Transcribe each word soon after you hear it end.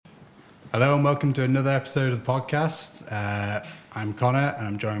Hello and welcome to another episode of the podcast. I'm Connor and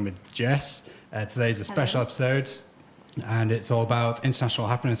I'm joined with Jess. Today's a special episode and it's all about International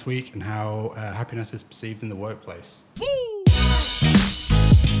Happiness Week and how happiness is perceived in the workplace. Where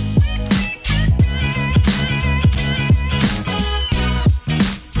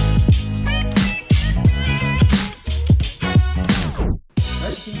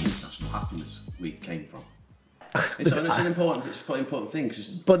do you think International Happiness Week came from? It's quite an important thing.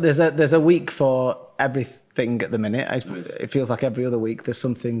 But there's a week for everything at the minute. It feels like every other week there's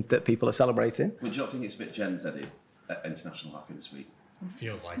something that people are celebrating. Would you not think it's a bit Gen Z at International Happiness Week?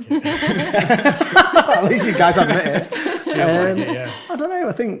 Feels like it. At least you guys admit it. Feels like it, yeah. I don't know.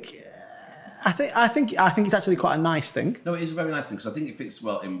 I think it's actually quite a nice thing. No, it is a very nice thing because I think it fits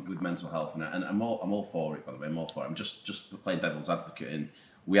well in with mental health, and I'm all for it. By the way, I'm all for it. I'm just playing devil's advocate in.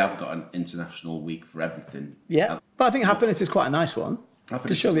 We have got an international week for everything. Yeah, but I think happiness is quite a nice one.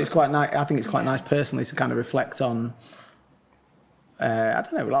 Because surely it's quite nice. I think it's quite nice personally to kind of reflect on.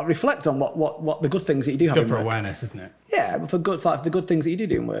 Reflect on what the good things that you do have. It's good in for work. awareness, isn't it? Yeah, but for the good things that you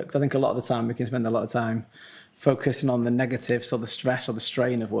do in work. 'Cause I think a lot of the time we can spend a lot of time focusing on the negatives or the stress or the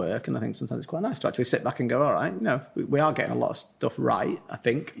strain of work, and I think sometimes it's quite nice to actually sit back and go, all right, we are getting a lot of stuff right, I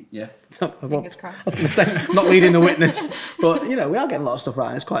think. Yeah. Fingers crossed. I was going to say, not leading the witness, but we are getting a lot of stuff right,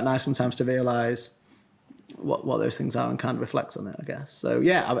 and it's quite nice sometimes to realise what those things are and kind of reflect on it, I guess. So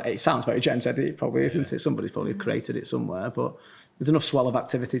yeah, it sounds very Gen Z, it probably isn't it? Somebody's probably created it somewhere, but there's enough swell of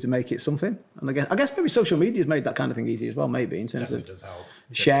activity to make it something. And I guess maybe social media has made that kind of thing easy as well, maybe in terms Definitely of does help.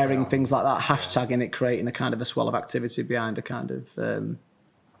 sharing things like that, hashtagging it, creating a kind of a swell of activity behind a kind of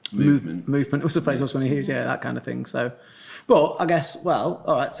movement was the phrase I was going to use, yeah, that kind of thing. So, but I guess, well,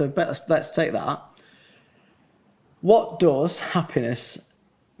 all right, so let's take that. What does happiness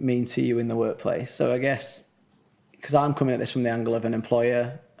mean to you in the workplace? So I guess, because I'm coming at this from the angle of an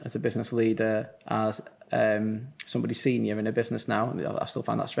employer, as a business leader, as somebody senior in a business now, and I still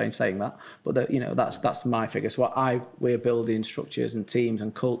find that strange saying that, but that's my figure. So we're building structures and teams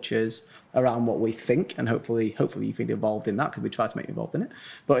and cultures around what we think, and hopefully you feel involved in that because we try to make you involved in it.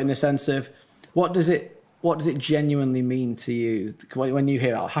 But in the sense of what does it genuinely mean to you when you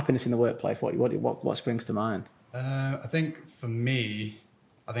hear happiness in the workplace? What springs to mind? I think for me,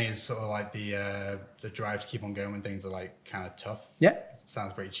 it's sort of like the drive to keep on going when things are like kind of tough. Yeah, it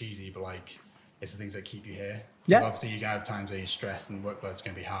sounds pretty cheesy, but like it's the things that keep you here. Yeah, obviously you can have times where you're stressed and the workload's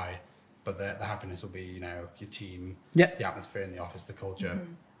going to be high, but the happiness will be your team, the atmosphere in the office, the culture.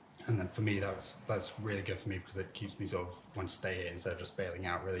 And then for me, that's really good for me because it keeps me sort of wanting to stay here instead of just bailing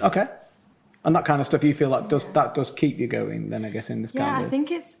out. Really. Okay. And that kind of stuff you feel like does keep you going then, I guess, in this kind of... Yeah, I think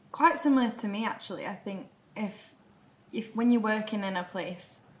it's quite similar to me, actually. I think if when you're working in a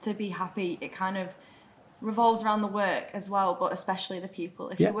place, to be happy, it kind of revolves around the work as well, but especially the people.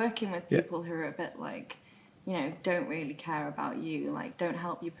 If you're working with people who are a bit like, don't really care about you, like don't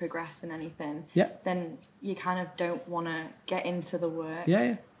help you progress in anything, then you kind of don't want to get into the work. Yeah.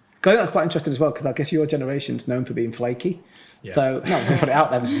 I think that's quite interesting as well, because I guess your generation's known for being flaky. Yeah. So, no, I was going to put it out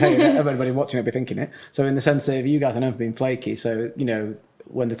there to say that everybody watching it will be thinking it. So in the sense of you guys are known for being flaky, so,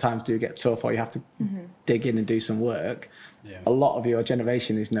 when the times do get tough or you have to dig in and do some work, a lot of your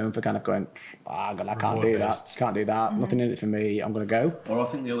generation is known for kind of going, I can't do that, nothing in it for me, I'm going to go. Or I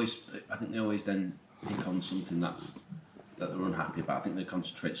think they always then pick on something that they're unhappy about. I think they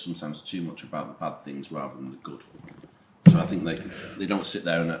concentrate sometimes too much about the bad things rather than the good. So I think they don't sit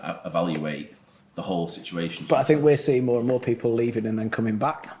there and evaluate the whole situation. But I think we're seeing more and more people leaving and then coming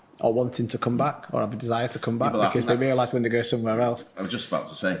back, or wanting to come back, or have a desire to come back because they realise when they go somewhere else. I was just about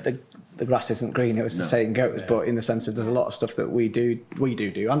to say the grass isn't green. It was the saying goes, but in the sense of there's a lot of stuff that we do,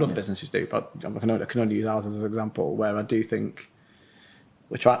 and other businesses do. But I can only use ours as an example, where I do think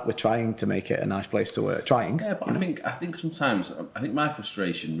we're trying to make it a nice place to work. Yeah, but I think sometimes my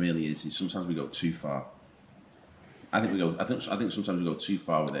frustration really is sometimes we go too far. I think sometimes we go too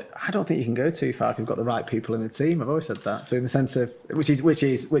far with it. I don't think you can go too far if you've got the right people in the team. I've always said that. So in the sense of which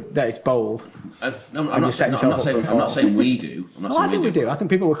is that it's bold. I'm not saying we do. I think we do. I think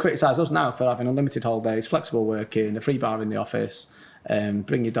people will criticise us now for having unlimited holidays, flexible working, a free bar in the office.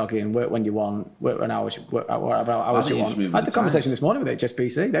 Bring your dog in, work when you want, work when hours you want. I had the conversation this morning with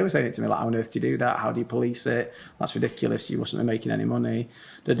HSBC. They were saying it to me like, how on earth do you do that? How do you police it? That's ridiculous. You mustn't be making any money.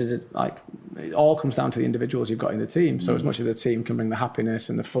 Like, it all comes down to the individuals you've got in the team. So as much as the team can bring the happiness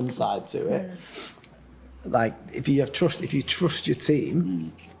and the fun side to it, like if you trust your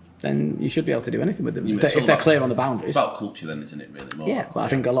team, then you should be able to do anything with them if they're clear on the boundaries. It's about culture then, isn't it, really? Yeah, but I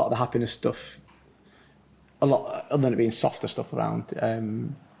think a lot of the happiness stuff, a lot other than it being softer stuff around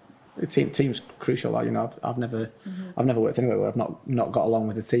The team's crucial. I've never worked anywhere where I've not got along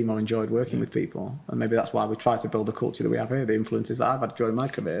with the team or enjoyed working with people, and maybe that's why we try to build the culture that we have here. The influences that I've had during my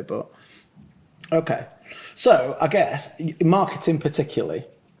career, but okay. So I guess marketing particularly.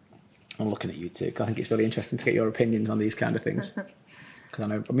 I'm looking at you two. I think it's really interesting to get your opinions on these kind of things. Because I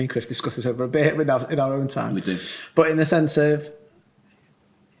know me and Chris discuss this over a bit in our own time. We do. But in the sense of,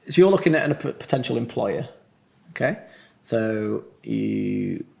 so you're looking at a potential employer, okay? So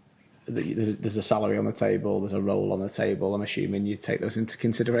there's a salary on the table, there's a role on the table. I'm assuming you take those into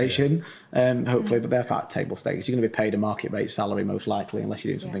consideration, hopefully, but they're like table stakes. You're going to be paid a market rate salary most likely, unless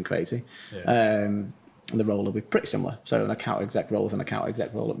you're doing something crazy. Yeah. And the role will be pretty similar. So an account exec role is an account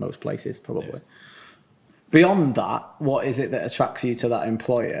exec role at most places, probably. Yeah. Beyond that, what is it that attracts you to that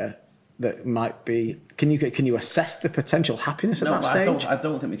employer that might be? Can you assess the potential happiness at that stage? I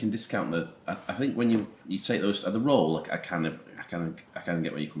don't think we can discount that. I think when you take those the role, like I kind of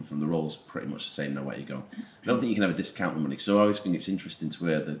get where you come from. The role's pretty much the same no matter you go. I don't think you can ever discount the money. So I always think it's interesting to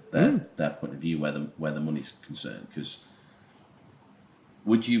hear their point of view where the money's concerned. Because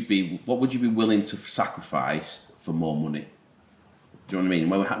what would you be willing to sacrifice for more money? Do you know what I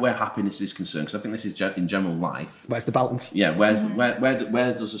mean? Where happiness is concerned, because I think this is in general life. Where's the balance? Yeah, where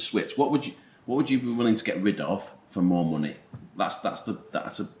does the switch? What would you be willing to get rid of for more money? That's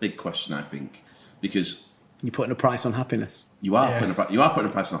a big question, I think, because you're putting a price on happiness. You are putting a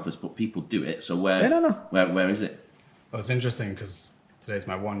price on happiness, but people do it. So where is it? Well, it's interesting because today's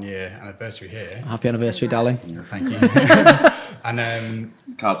my 1 year anniversary here. Happy anniversary, darling. Yeah, thank you. And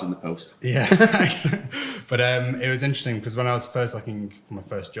cards in the post. Yeah, thanks. But it was interesting because when I was first looking for my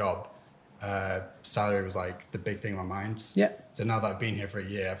first job, salary was like the big thing on my mind. Yeah. So now that I've been here for a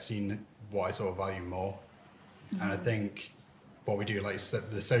year, I've seen what I sort of value more. Mm-hmm. And I think what we do, like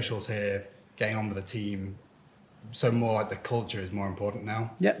the socials here, getting on with the team, so more like the culture is more important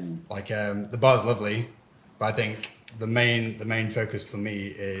now. Yeah. Like the bar's lovely, but I think the main focus for me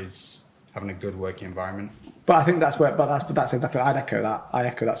is having a good working environment. But I think that's exactly. I echo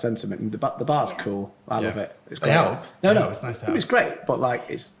that sentiment. And the bar's cool. I love it. It's great. They help. No, it's nice to help. It's great, but like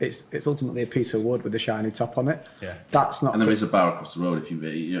it's ultimately a piece of wood with a shiny top on it. Yeah. That's not. And there is a bar across the road if you.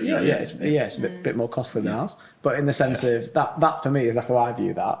 It's a bit more costly than ours. But in the sense of that for me is like how I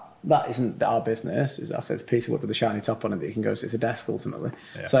view that. That isn't our business. It's a piece of wood with a shiny top on it that you can go. It's a desk ultimately.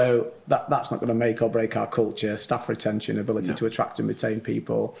 Yeah. So that's not going to make or break our culture, staff retention, ability to attract and retain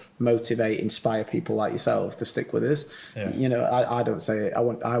people, motivate, inspire people like yourselves to stick with us. Yeah. You know, I don't say I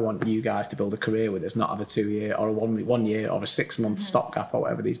want you guys to build a career with us, not have a 2 year or a 1 year or a 6 month stopgap or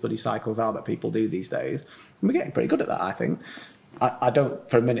whatever these bloody cycles are that people do these days. And we're getting pretty good at that, I think. I don't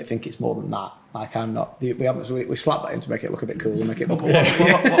for a minute think it's more than that. Like I'm not. We slapped that in to make it look a bit cool and make it look.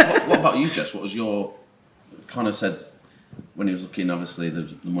 What about you, Jess? What was your? Connor said when he was looking. Obviously,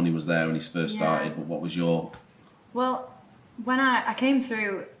 the money was there when he first started. But what was your? Well, when I came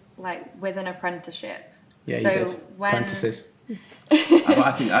through like with an apprenticeship. Yeah, so you did. Apprentices.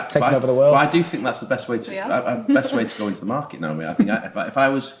 I think taking over the world. But I do think that's the best way to best way to go into the market now. I think if I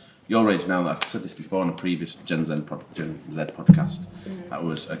was your age now, I've said this before on a previous Gen Z podcast that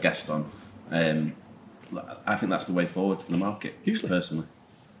was a guest on. I think that's the way forward for the market, personally.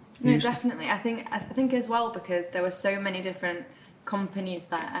 No, definitely. I think as well because there were so many different companies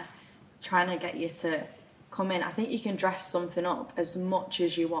there trying to get you to come in. I think you can dress something up as much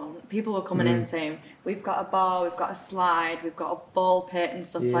as you want. People were coming in saying, we've got a bar, we've got a slide, we've got a ball pit and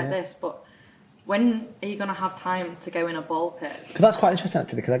stuff like this, but when are you going to have time to go in a ball pit? That's quite interesting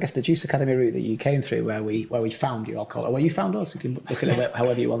actually, because I guess the Juice Academy route that you came through, where we found you, I'll call it, where you found us. You can look at it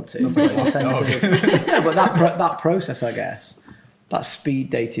however you want to. But that process, I guess, that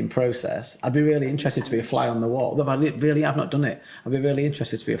speed dating process, I'd be really interested to be a fly on the wall. But I've not done it. I'd be really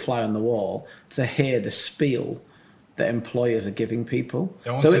interested to be a fly on the wall to hear the spiel that employers are giving people. It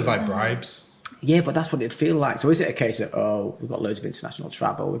almost feels like bribes. Yeah, but that's what it'd feel like. So is it a case of, we've got loads of international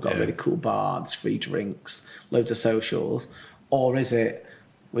travel, we've got a really cool bar, there's free drinks, loads of socials, or is it,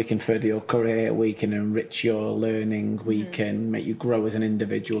 we can further your career, we can enrich your learning, we can make you grow as an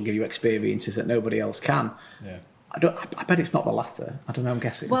individual, give you experiences that nobody else can? Yeah. I bet it's not the latter. I don't know, I'm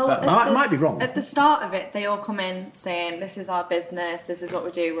guessing. Well, I might be wrong. At the start of it, they all come in saying, this is our business, this is what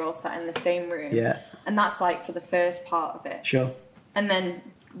we do, we're all sat in the same room. Yeah. And that's like for the first part of it. Sure. And then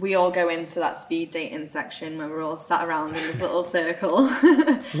we all go into that speed dating section where we're all sat around in this little circle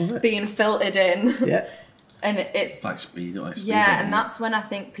being filtered in. Yeah. And it's like speed yeah, and that's when I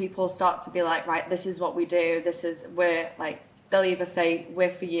think people start to be like, right, this is what we do, we're like, they'll either say,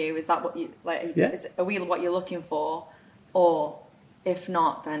 we're for you, is that what you like, are we what you're looking for, or If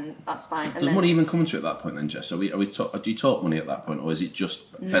not, then that's fine. Does money even come into it at that point then, Jess? Do you talk money at that point, or is it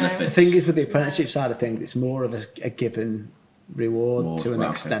just benefits? The thing is, with the apprenticeship side of things, it's more of a given reward to an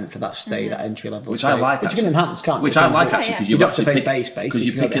extent for that that entry level. Which I like, which you can enhance, can't you? Which I like, actually, because you don't have to pay base, because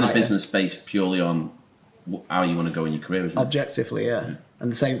you're picking a business based purely on how you want to go in your career, isn't it? Objectively, yeah.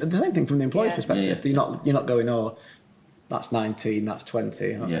 And the same thing from the employee's perspective. You're not going, oh, that's 19, that's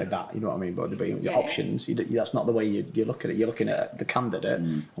 20. I'll say that, you know what I mean? But your options, that's not the way you look at it. You're looking at the candidate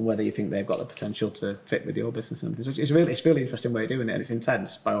and whether you think they've got the potential to fit with your business and everything. So it's a really interesting way of doing it, and it's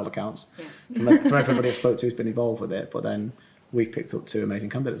intense by all accounts. Yes. For everybody I've spoke to who's been involved with it, but then we've picked up 2 amazing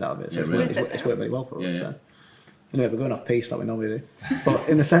candidates out of it. So it's worked really well for us. So. Anyway, we're going off piece like we normally do. But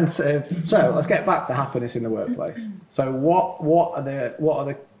in the sense of, so let's get back to happiness in the workplace. So what are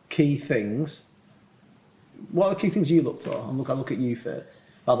the key things? What are the key things you look for? I'll look at you first,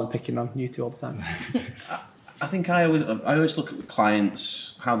 rather than picking on you two all the time. I think I always look at the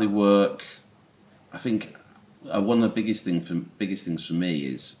clients, how they work. I think one of the biggest things for me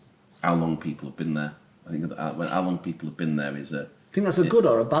is how long people have been there. I think how long people have been there is a. Think that's a good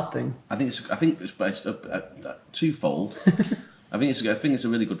or a bad thing? I think it's twofold. I think it's a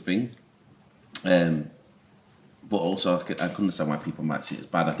really good thing, but also I can understand why people might see it as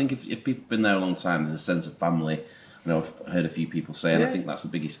bad. I think if people have been there a long time, there's a sense of family. I've heard a few people say, and I think that's the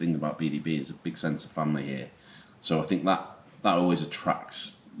biggest thing about BDB is a big sense of family here. So I think that always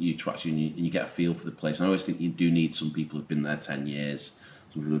attracts you, and you get a feel for the place. And I always think you do need some people who've been there 10 years.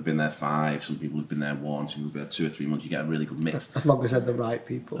 Some people have been there 5, some people have been there 1, some people have been there 2 or 3 months. You get a really good mix. As long as they're the right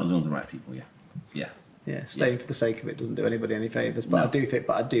people. As long as they're the right people, yeah. Staying for the sake of it doesn't do anybody any favours. But no. I do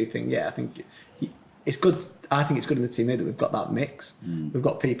think, I think it's good. I think it's good in the team here that we've got that mix. We've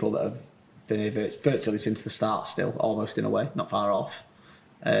got people that have been here virtually since the start, still almost in a way, not far off,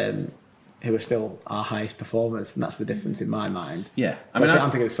 who are still our highest performers, and that's the difference in my mind. Yeah, so I'm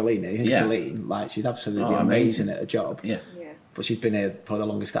thinking of Celine. Celine, she's absolutely amazing at her job. Yeah. But she's been here for the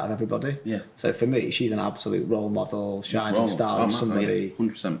longest out of everybody. Yeah. So for me, she's an absolute role model, shining star, somebody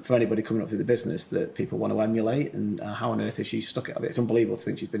 100%. for anybody coming up through the business that people want to emulate. And how on earth has she stuck it? It's unbelievable to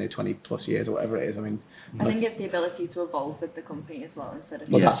think she's been here 20 plus years or whatever it is. I think it's the ability to evolve with the company as well instead of.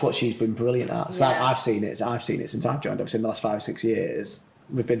 Well, that's what she's been brilliant at. So I've seen it since I've joined. I've seen the last 5 or 6 years.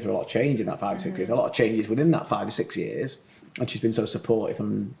 We've been through a lot of change in that 5 or 6 years. A lot of changes within that 5 or 6 years. And she's been so supportive,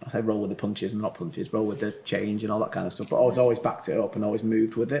 and I say roll with the punches and not punches, roll with the change and all that kind of stuff. But always backed it up and always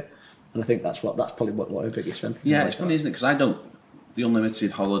moved with it. And I think that's probably what her biggest strength is. Yeah, it's funny, isn't it? Because the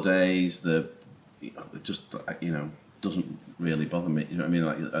unlimited holidays, doesn't really bother me. You know what I mean?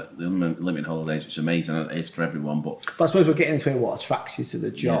 Like the unlimited holidays, it's amazing. It's for everyone, but I suppose we're getting into what attracts you to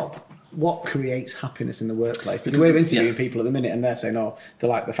the job. Yeah. What creates happiness in the workplace? Because we're interviewing people at the minute and they're saying, they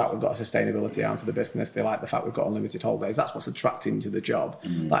like the fact we've got a sustainability arm to the business. They like the fact we've got unlimited holidays. That's what's attracting to the job.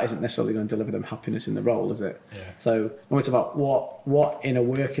 That isn't necessarily going to deliver them happiness in the role, is it? Yeah. So when we talk about what in a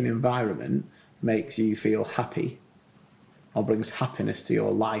working environment makes you feel happy or brings happiness to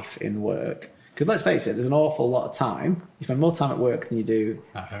your life in work. Because let's face it, there's an awful lot of time. You spend more time at work than you do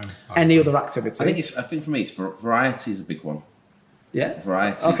at home. Any other activity. I think for me, variety is a big one. Yeah.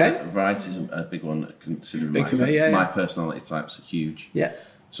 Variety is a big one. Considering my personality types are huge. Yeah.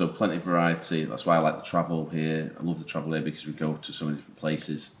 So plenty of variety. That's why I like the travel here. I love the travel here because we go to so many different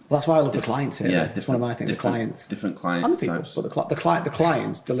places. Well, that's why I love the clients here. Yeah, it's one of my things. The clients, different clients, and the people, types. But the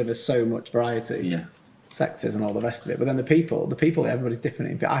clients deliver so much variety. Yeah. Sectors and all the rest of it, but then the people, everybody's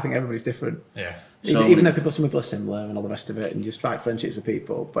different. I think everybody's different. Yeah. Even though some people are similar and all the rest of it, and you strike friendships with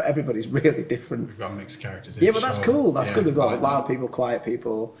people, but everybody's really different. We've got mixed characters. Yeah, but that's cool. That's good. We've got loud people, quiet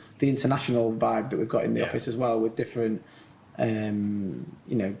people, the international vibe that we've got in the office as well, with different,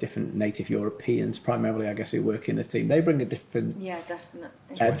 different native Europeans primarily, I guess, who work in the team. They bring a different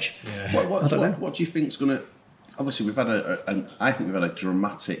edge. Yeah. What do you think's going to? Obviously, I think we've had a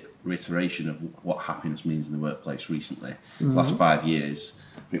dramatic reiteration of what happiness means in the workplace recently. The last 5 years,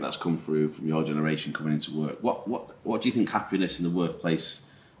 I think that's come through from your generation coming into work. What do you think happiness in the workplace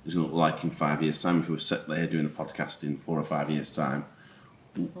is going to look like in 5 years' time? If we were sat there doing a podcast in 4 or 5 years' time,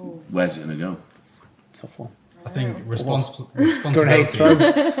 where's it going to go? Tough one. I think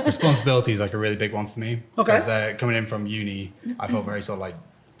responsibility is like a really big one for me. Okay. Because coming in from uni, I felt very sort of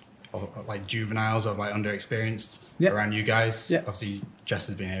like juveniles or like underexperienced around you guys. Yep. Obviously, Jess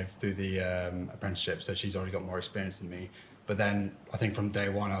has been here through the apprenticeship, so she's already got more experience than me. But then I think from day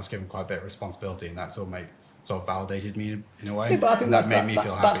one, I was given quite a bit of responsibility, and that sort of validated me in a way. Yeah, but I think that made me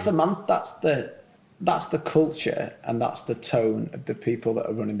feel happy. That's the culture and that's the tone of the people that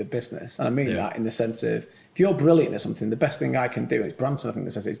are running the business. And I mean that in the sense of, if you're brilliant at something, the best thing I can do, is Branson, I think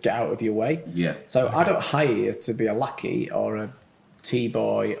that says, is get out of your way. Yeah. So I don't hire you to be a lackey or a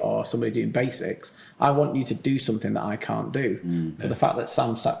T-boy or somebody doing basics. I want you to do something that I can't do. So the fact that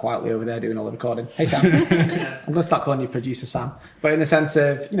Sam sat quietly over there doing all the recording. Hey, Sam. I'm going to start calling you producer Sam. But in the sense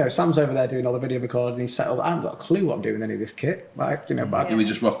of, Sam's over there doing all the video recording. He's settled. I haven't got a clue what I'm doing with any of this kit. But we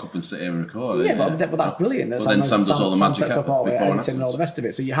just rock up and sit here and record. Yeah, but that's brilliant. But then Sam does all the magic sets up all the before editing and all the rest of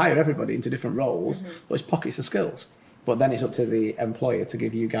it. So you hire everybody into different roles, but it's pockets of skills. But then it's up to the employer to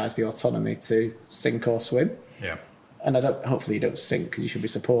give you guys the autonomy to sink or swim. Yeah. And hopefully you don't sink because you should be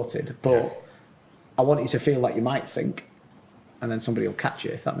supported. But I want you to feel like you might sink, and then somebody will catch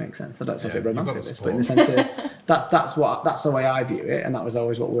you, if that makes sense. I don't know if it's romantic, this, but in the sense of that's the way I view it, and that was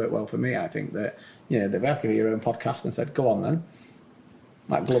always what worked well for me. I think that they have given you your own podcast and said, "Go on then."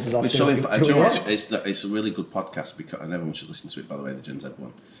 Like gloves off. It's a really good podcast because and everyone should listen to it. By the way, the Gen Z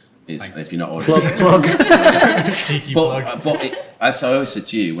one. If you're not already plug. Cheeky plug. But as I always say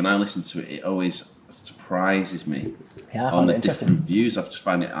to you, when I listen to it, it always surprises me on the different views. I just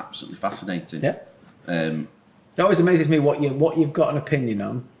find it absolutely fascinating. Yeah. It always amazes me what you've got an opinion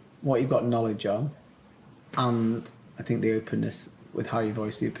on, what you've got knowledge on, and I think the openness with how you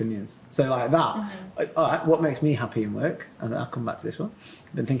voice the opinions. So like that, all right, what makes me happy in work, and I'll come back to this one.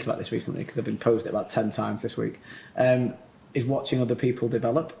 I've been thinking about this recently because I've been posed it about 10 times this week. Is watching other people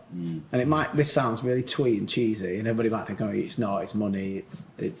develop, and this sounds really twee and cheesy, and everybody might think, oh, it's not, it's money,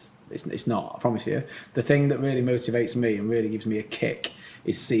 it's not. I promise you, the thing that really motivates me and really gives me a kick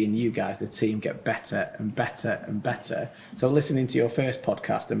is seeing you guys, the team, get better and better and better. So listening to your first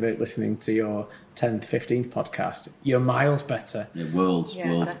podcast and listening to your 10th, 15th podcast, you're miles better. Yeah, world.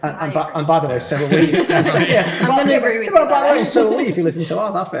 And by the way, so are we. I'm going to agree with you. By the way, so are we. If you listen to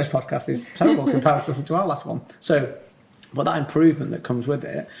ours, our first podcast is terrible comparatively to our last one. So. But that improvement that comes with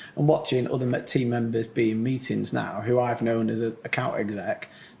it, and watching other team members be in meetings now, who I've known as an account exec,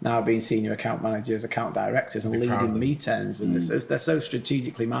 now being senior account managers, account directors, and leading meetings, and they're so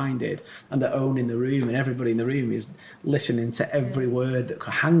strategically minded, and they're owning the room, and everybody in the room is listening to every word,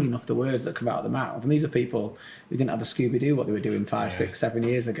 hanging off the words that come out of the mouth. And these are people who didn't have a Scooby-Doo what they were doing 5, 6, 7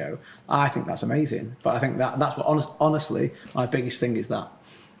 years ago. I think that's amazing. But I think that's what, honestly, my biggest thing is that.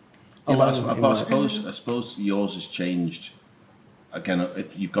 Yeah, I suppose yours has changed. Again,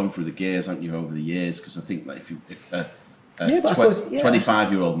 if you've gone through the gears, haven't you, over the years? Because I think that if a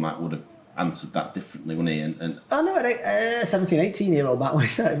 25-year-old Matt would have answered that differently, wouldn't he? And I know, a 17, 18-year-old Matt, when he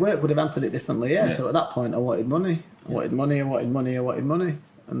started work, would have answered it differently. Yeah. So at that point, I wanted money. I wanted money.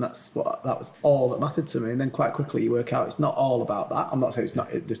 And that was all that mattered to me. And then quite quickly you work out it's not all about that. I'm not saying it's not.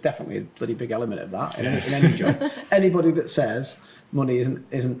 There's definitely a bloody big element of that in any job. Anybody that says money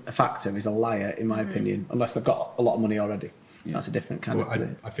isn't a factor is a liar, in my opinion, unless they've got a lot of money already. Yeah. That's a different kind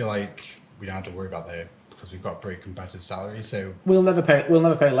of. I feel like we don't have to worry about that because we've got pretty competitive salaries. So we'll never pay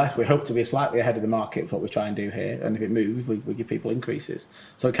less. We hope to be slightly ahead of the market for what we try and do here. And if it moves, we give people increases.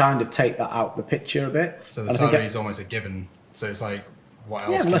 So kind of take that out of the picture a bit. So the salary is almost a given. So it's like. What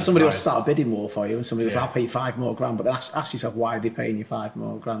else unless somebody will start a bidding war for you and somebody goes, I'll pay you $5 more, but then ask yourself why are they paying you $5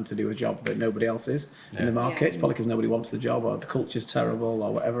 more to do a job that nobody else is in the market. It's probably because nobody wants the job or the culture's terrible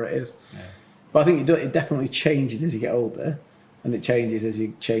or whatever it is. But I think it definitely changes as you get older, and it changes as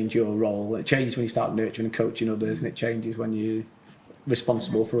you change your role. It changes when you start nurturing and coaching others, and it changes when you're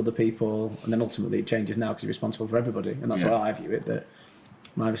responsible for other people, and then ultimately it changes now because you're responsible for everybody. And that's how I view it, that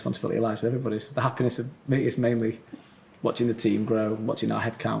my responsibility lies with everybody. So the happiness of me is mainly watching the team grow, watching our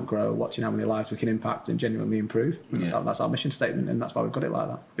headcount grow, watching how many lives we can impact and genuinely improve. That's our mission statement, and that's why we've got it like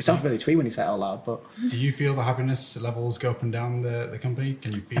that. It sounds really twee when you say it out loud, but... Do you feel the happiness levels go up and down the company?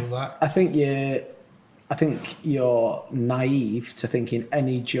 Can you feel that? I think you're naive to think in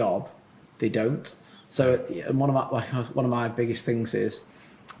any job they don't. So one of my biggest things is,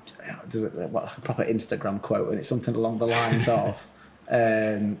 there's a proper Instagram quote, and it's something along the lines of,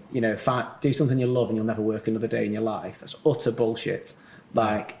 do something you love and you'll never work another day in your life. That's utter bullshit.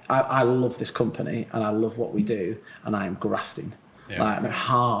 Like, I love this company and I love what we do, and I am grafting. Like,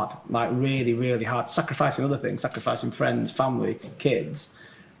 hard, like really, really hard, sacrificing other things, sacrificing friends, family, kids.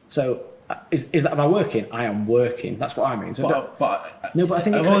 So is that, am I working? I am working. That's what I mean. So but I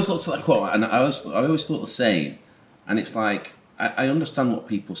think I've always looked at that quote, and I always thought the same, and it's like, I understand what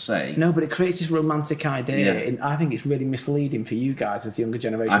people say. No, but it creates this romantic idea, and I think it's really misleading for you guys as the younger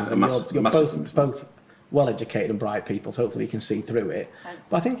generation. You're both well-educated and bright people, so hopefully you can see through it. Thanks.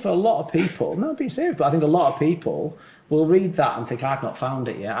 But I think for a lot of people, not being serious, but I think a lot of people will read that and think, I've not found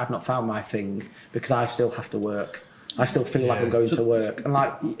it yet, I've not found my thing, because I still have to work. I still feel like I'm going to work. And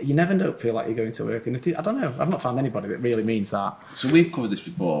like, you never don't feel like you're going to work. And I don't know, I've not found anybody that really means that. So we've covered this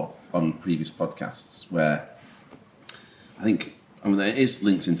before on previous podcasts, where I think, it is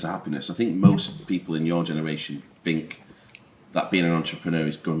linked into happiness. I think most people in your generation think that being an entrepreneur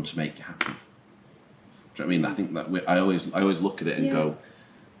is going to make you happy. Do you know what I mean? I think that I always look at it and go,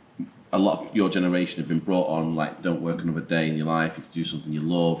 a lot of your generation have been brought on like, don't work another day in your life. If you do something you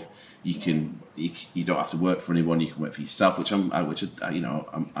love, you don't have to work for anyone. You can work for yourself, which I'm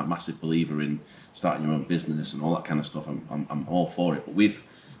a massive believer in starting your own business and all that kind of stuff. I'm all for it. But we've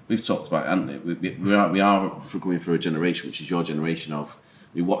talked about it, haven't we? We are going through a generation, which is your generation of.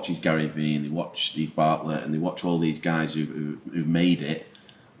 We watch Gary Vee and they watch Steve Bartlett and they watch all these guys who've made it,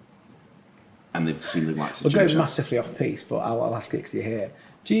 and they've seen the lights of We're going massively off piece, but I'll ask it because you're here.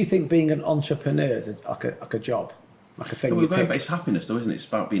 Do you think being an entrepreneur is like a job? Like a thing you pick? But it's happiness though, isn't it? It's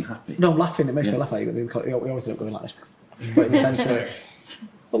about being happy. No, I'm laughing. It makes me laugh. We always end up going like this. But in the sense that,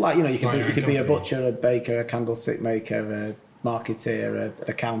 well, like, you could be a butcher, a baker, a candlestick maker, a marketeer, an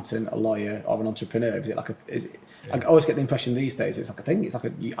accountant, a lawyer, or an entrepreneur. Is it like I always get the impression these days it's like a thing. It's like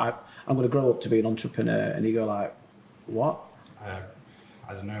I'm going to grow up to be an entrepreneur, and you go like, what? I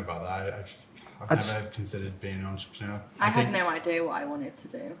don't know about that. I've never considered being an entrepreneur. I had no idea what I wanted to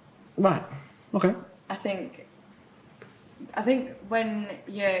do. Right. Okay. I think when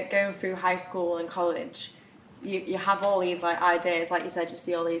you're going through high school and college, you have all these like ideas, like you said, you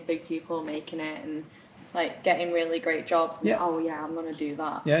see all these big people making it and like getting really great jobs. And I'm gonna do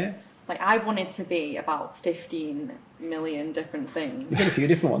that. Yeah. Like I've wanted to be about 15 million different things. There's been a few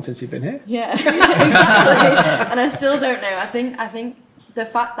different ones since you've been here. Yeah, exactly. And I still don't know. I think the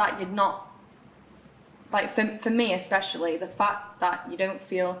fact that you're not, like for me especially, the fact that you don't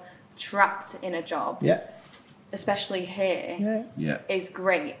feel trapped in a job, especially here, is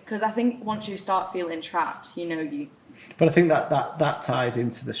great. Because I think once you start feeling trapped, you. But I think that ties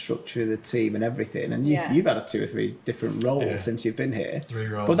into the structure of the team and everything. And you've had 2 or 3 different roles since you've been here. 3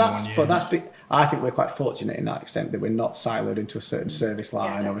 roles in 1 year. But that's big. I think we're quite fortunate in that extent that we're not siloed into a certain service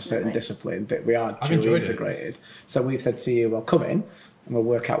line or a certain discipline. That we are truly integrated. So we've said to you, well, come in and we'll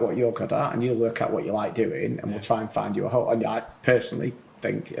work out what you're good at, and you'll work out what you like doing, and we'll try and find you a hole. And I personally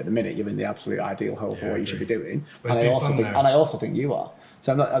think at the minute you're in the absolute ideal hole for what you should be doing. And I also think you are.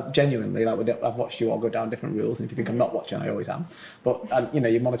 So I'm not genuinely I've watched you all go down different routes, and if you think I'm not watching, I always am. But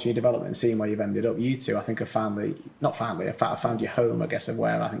you're monitoring your development and seeing where you've ended up. You two, I think, have found your home, I guess, of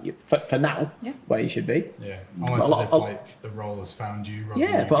where I think for now where you should be. Yeah, almost as if like the role has found you.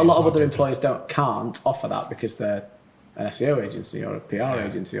 But a lot of other employers can't offer that because they're an SEO agency or a PR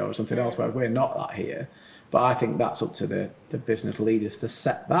agency or something else, where we're not that here. But I think that's up to the business leaders to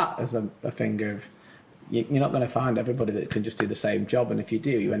set that as a thing of. You're not going to find everybody that can just do the same job, and if you do,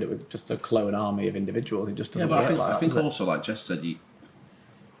 you end up with just a clone army of individuals. It just doesn't work like that. I think also, like Jess said,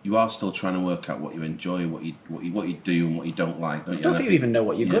 you are still trying to work out what you enjoy, what you do, and what you don't like. Don't you? I don't think you even know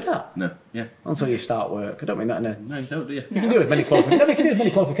what you're good at. No, until you start work. I don't mean that in a. No, you don't, do you? You can do as many qualifications. You can do as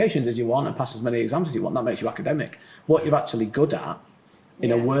many qualifications as you want and pass as many exams as you want. That makes you academic. What you're actually good at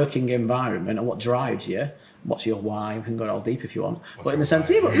in a working environment and what drives you. What's your why? We can go all deep if you want. But in the sense,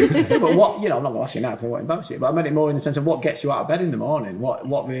 but what, I'm not going to ask you now because I won't embarrass you, but I meant it more in the sense of what gets you out of bed in the morning,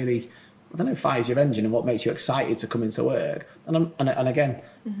 what really, I don't know, fires your engine and what makes you excited to come into work. And again,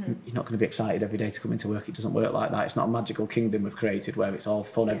 you're not going to be excited every day to come into work. It doesn't work like that. It's not a magical kingdom we've created where it's all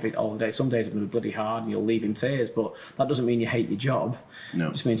fun all the day. Some days are going to be bloody hard and you'll leave in tears, but that doesn't mean you hate your job. No.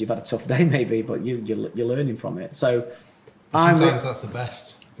 It just means you've had a tough day maybe, but you're learning from it. So sometimes that's the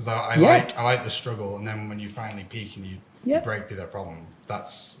best. Because I like the struggle, and then when you finally peak and you break through that problem,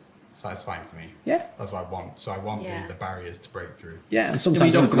 that's satisfying for me. Yeah. That's what I want. So I want the barriers to break through. Yeah, and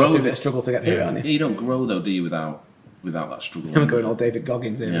sometimes you have to go through a bit of struggle to get through it, aren't you? You don't grow though, do you, without that struggle? I'm going all David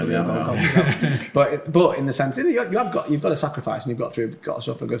Goggins here. Yeah, we are. But in the sense, you've got to sacrifice, and you've got to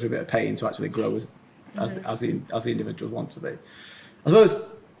suffer and go through a bit of pain to actually grow as the individuals want to be. I suppose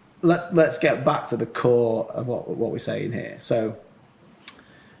let's get back to the core of what we're saying here. So.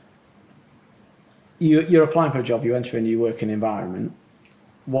 You're applying for a job, you enter a new working environment.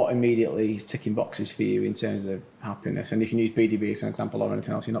 What immediately is ticking boxes for you in terms of happiness? And you can use BDB as an example or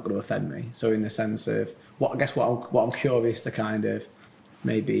anything else, you're not going to offend me. So in the sense of, what I'm curious to kind of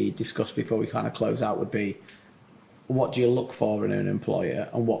maybe discuss before we kind of close out would be, what do you look for in an employer,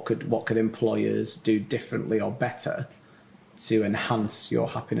 and what could employers do differently or better to enhance your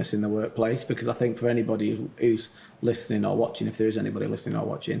happiness in the workplace? Because I think for anybody who's listening or watching, if there is anybody listening or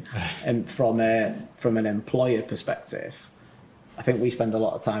watching, and from an employer perspective, I think we spend a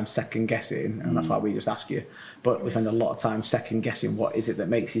lot of time second guessing, and that's why we just ask you, but we spend a lot of time second guessing what is it that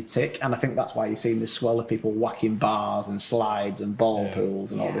makes you tick. And I think that's why you've seen this swell of people whacking bars and slides and ball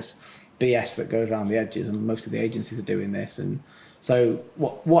pools and all this BS that goes around the edges, and most of the agencies are doing this. And so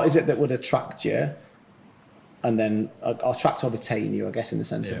what is it that would attract you, and then attract or retain you, I guess, in the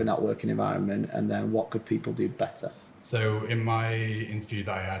sense of in that working environment, and then what could people do better? So in my interview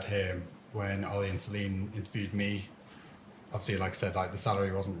that I had here, when Ollie and Celine interviewed me, obviously, like I said, like the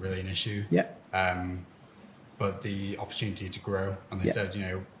salary wasn't really an issue. Yeah. But the opportunity to grow, and they said, you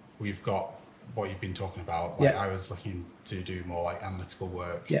know, we've got what you've been talking about. Like I was looking to do more like analytical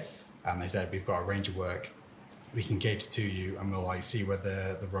work. Yeah. And they said, we've got a range of work we can cater to you, and we'll like see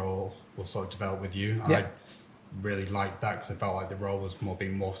whether the role will sort of develop with you. And I really liked that because I felt like the role was more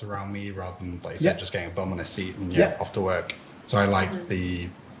being morphed around me rather than, like you said, just getting a bum on a seat and off to work. So I liked the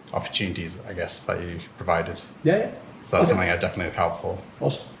opportunities, I guess, that you provided. Yeah. So that's something I definitely look out for.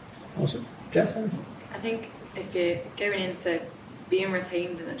 Awesome. Jess? I think if you're going into being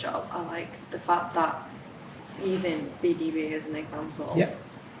retained in a job, I like the fact that, using BDB as an example,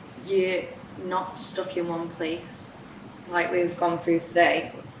 you're not stuck in one place. Like we've gone through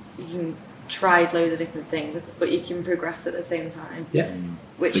today, you can try loads of different things, but you can progress at the same time. Yeah.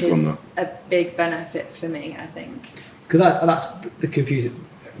 Which is a big benefit for me, I think. Because that's the confusing.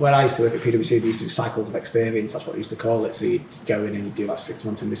 When I used to work at PwC, they used to do cycles of experience. That's what we used to call it. So you'd go in and you'd do like 6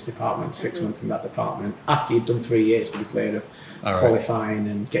 months in this department, 6 months in that department. After you'd done 3 years, to be clear, of qualifying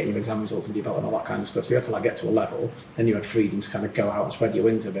and getting your exam results and developing all that kind of stuff. So you had to like get to a level, then you had freedom to kind of go out and spread your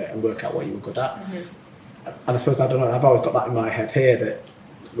wings a bit and work out what you were good at. And I suppose, I don't know, I've always got that in my head here that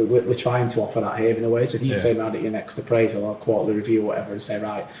we're trying to offer that here in a way. So if you turn around at your next appraisal or quarterly review or whatever and say,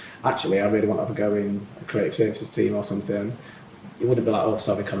 right, actually I really want to have a go in a creative services team or something, it wouldn't be like, oh,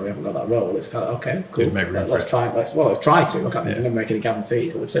 sorry, we haven't got that role. It's kind of, okay, cool. Let's try to. I can't never make any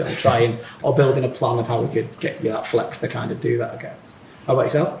guarantees, but we'd certainly try and, or build in a plan of how we could get you that flex to kind of do that, I guess. How about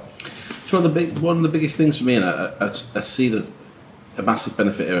yourself? So one of the biggest things for me, and I see that a massive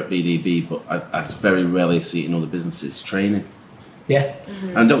benefit here at BDB, but I very rarely see it in other businesses, training. Yeah.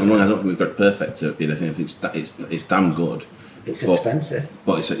 And don't get me wrong, I don't think we've got it perfect at BDB. I think it's damn good. It's expensive.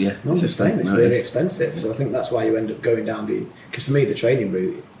 But it's I'm just saying, it's really expensive. So I think that's why you end up going down because for me, the training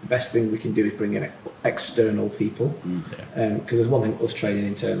route, the best thing we can do is bring in external people. Because there's one thing, us training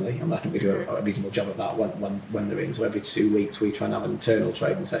internally, and I think we do a reasonable job of that when they're in. So every 2 weeks, we try and have an internal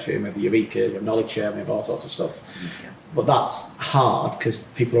training session. We have the Eureka, we have knowledge share, we have all sorts of stuff. But that's hard because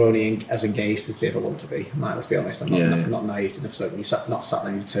people are only as engaged as they ever want to be. Like, let's be honest, I'm not naive enough. So when you're not sat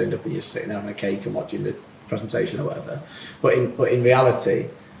there, you turned up and you're sitting there having a cake and watching the presentation or whatever. But in reality,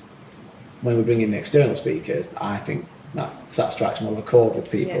 when we bring in the external speakers, I think that strikes more of a chord with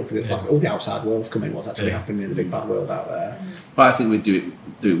people because it's like all the outside world's coming, what's actually happening in the big bad world out there. But I think we do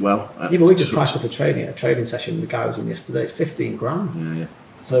it well. But we just priced up a training session. The guy was in yesterday. It's $15,000. Yeah.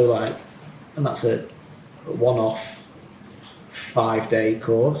 So and that's a one-off 5-day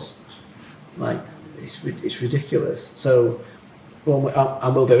course. Like it's ridiculous. So,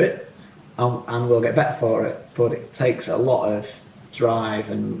 and we'll do it. And we'll get better for it, but it takes a lot of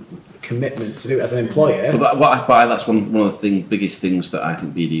drive and commitment to do it as an employer. But that's one of the biggest things that I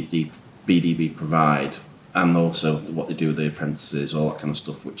think BDB provide, and also what they do with the apprentices, all that kind of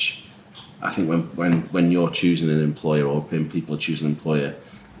stuff. Which I think when you're choosing an employer or when people are choosing an employer,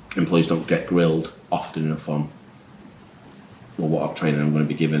 employees don't get grilled often enough on, well, what training I'm going to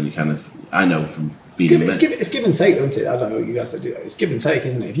be given. You kind of, I know from. It's give and take, isn't it? I don't know what you guys do. It's give and take,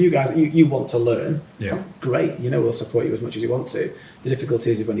 isn't it? If you guys you want to learn, great. We'll support you as much as you want to. The difficulty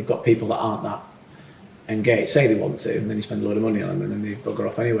is when you've got people that aren't that engaged, say they want to, and then you spend a load of money on them, and then they bugger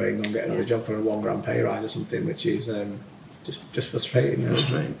off anyway and go and get another job for a $1,000 pay rise or something, which is just frustrating.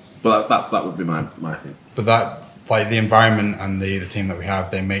 Frustrating. But that would be my thing. But that, like the environment and the team that we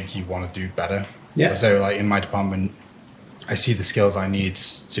have, they make you want to do better. Yeah. So like in my department, I see the skills I need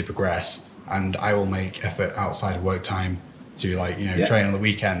to progress. And I will make effort outside of work time to train on the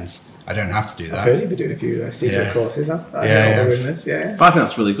weekends. I don't have to do that. I've heard you've been doing a few secret courses, huh? But I think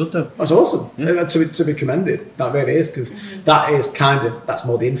that's really good though. That's awesome. To be commended. That really is, because that is that's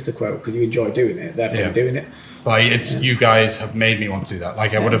more the Insta quote, because you enjoy doing it, therefore you're doing it. You guys have made me want to do that.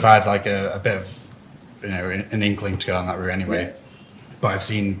 I would have had a bit of an inkling to go down that route anyway. But I've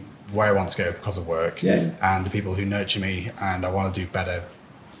seen where I want to go because of work and the people who nurture me, and I want to do better.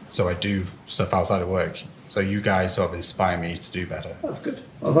 So I do stuff outside of work. So you guys sort of inspire me to do better. That's good.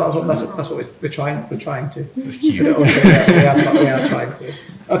 Well, that's what we're trying to. It's cute. We are trying to.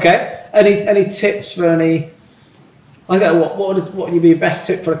 Okay. Any tips for any? What would you be your best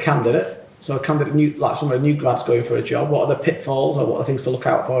tip for a candidate? So a candidate some of the new grads going for a job. What are the pitfalls or what are the things to look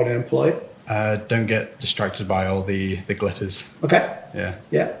out for in an employer? Don't get distracted by all the glitters. Okay. Yeah.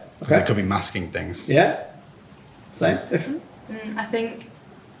 Yeah. Okay. It could be masking things. Yeah. Same. Different. I think.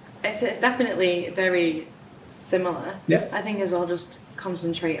 It's definitely very similar. Yeah. I think as well, just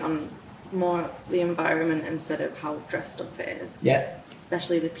concentrate on more the environment instead of how dressed up it is. Yeah.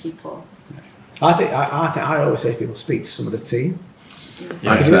 Especially the people. I always say people speak to some of the team.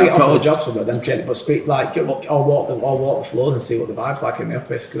 Yeah, you can really offer the job somewhere, then but speak like or walk the floors and see what the vibe's like in the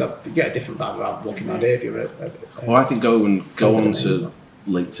office, because you get a different vibe around walking around here if you're well, I think go on to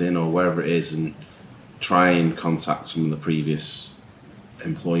LinkedIn or wherever it is and try and contact some of the previous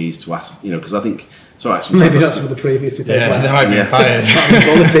employees to ask, because I think it's all right. Maybe not some of the previous. If they might be fired.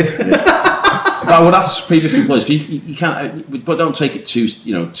 Well, that's previous employees. You can't, but don't take it too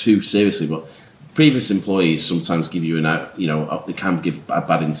seriously. But previous employees sometimes give you they can give a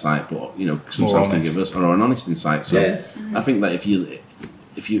bad insight, but sometimes can give us an honest insight. So I think that if you,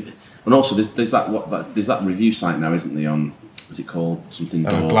 and also there's that review site now, isn't there? On, is it called something?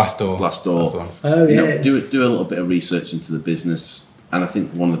 Glassdoor. Oh yeah. Do a little bit of research into the business, and I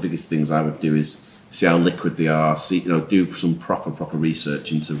think one of the biggest things I would do is see how liquid they are. Do some proper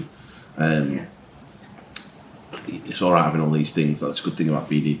research into. It's all right having all these things. That's a good thing about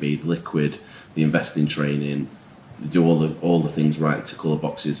BDB. The liquid, the investing training, they do all the things right, tick all the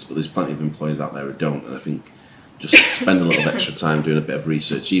boxes. But there's plenty of employees out there who don't, and I think just spend a little extra time doing a bit of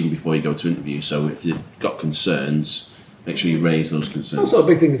research even before you go to interview. So if you've got concerns, make sure you raise those concerns. It's also a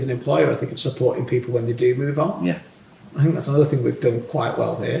big thing as an employer, I think, of supporting people when they do move on. Yeah. I think that's another thing we've done quite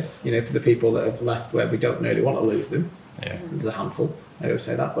well here. For the people that have left where we don't really want to lose them. Yeah. There's a handful. I always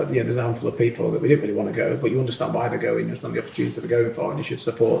say that, but there's a handful of people that we didn't really want to go, but you understand why they're going, you understand the opportunities that they're going for, and you should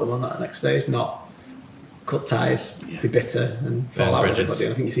support them on that next stage, not cut ties, be bitter and fall out with everybody.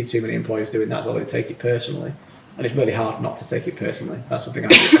 And I think you see too many employers doing that as well. They take it personally, and it's really hard not to take it personally. That's something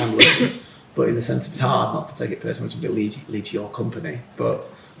I'm learning. But in the sense of it's hard not to take it personally when somebody leaves your company. But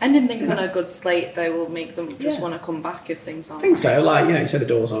ending things on a good slate, though, will make them just want to come back if things aren't. I think so. Like, you say the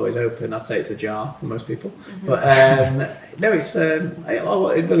door's always open. I'd say it's ajar for most people. Mm-hmm. But no, it's a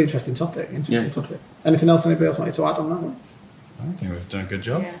really interesting topic. Anything else anybody else wanted to add on that one? I think we've done a good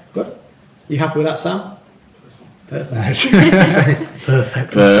job. Yeah. Good. You happy with that, Sam? Perfect.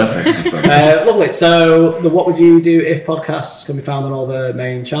 Perfect. Lovely. So, what would you do if podcasts can be found on all the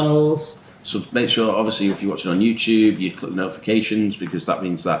main channels? So make sure, obviously, if you're watching on YouTube, you click notifications, because that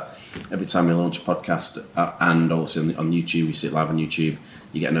means that every time we launch a podcast, and also on YouTube, we see it live on YouTube,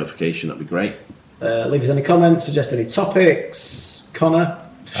 you get a notification. That'd be great. Leave us any comments, suggest any topics. Connor,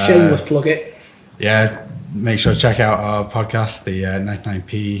 shameless plug it. Yeah, make sure to check out our podcast, the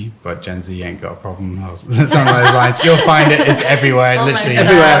 99p, but Gen Z ain't got a problem. Something along those lines. You'll find it. It's everywhere. Literally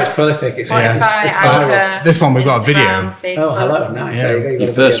everywhere. It's prolific. Spotify, Anchor, this one we've got a video. Facebook. Oh, hello. Nice. Yeah.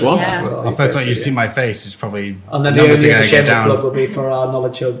 Your first one. Yeah. Our first one, you see my face. It's probably. And then the only other shameless plug will be for our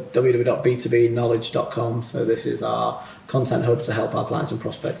knowledge hub, www.b2bknowledge.com. So this is our content hub to help our clients and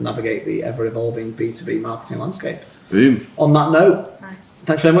prospects navigate the ever-evolving B2B marketing landscape. Boom. On that note, Nice.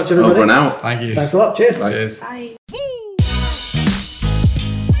 Thanks very much, everybody. Over and out. Thank you. Thanks a lot. Cheers. Cheers. Bye.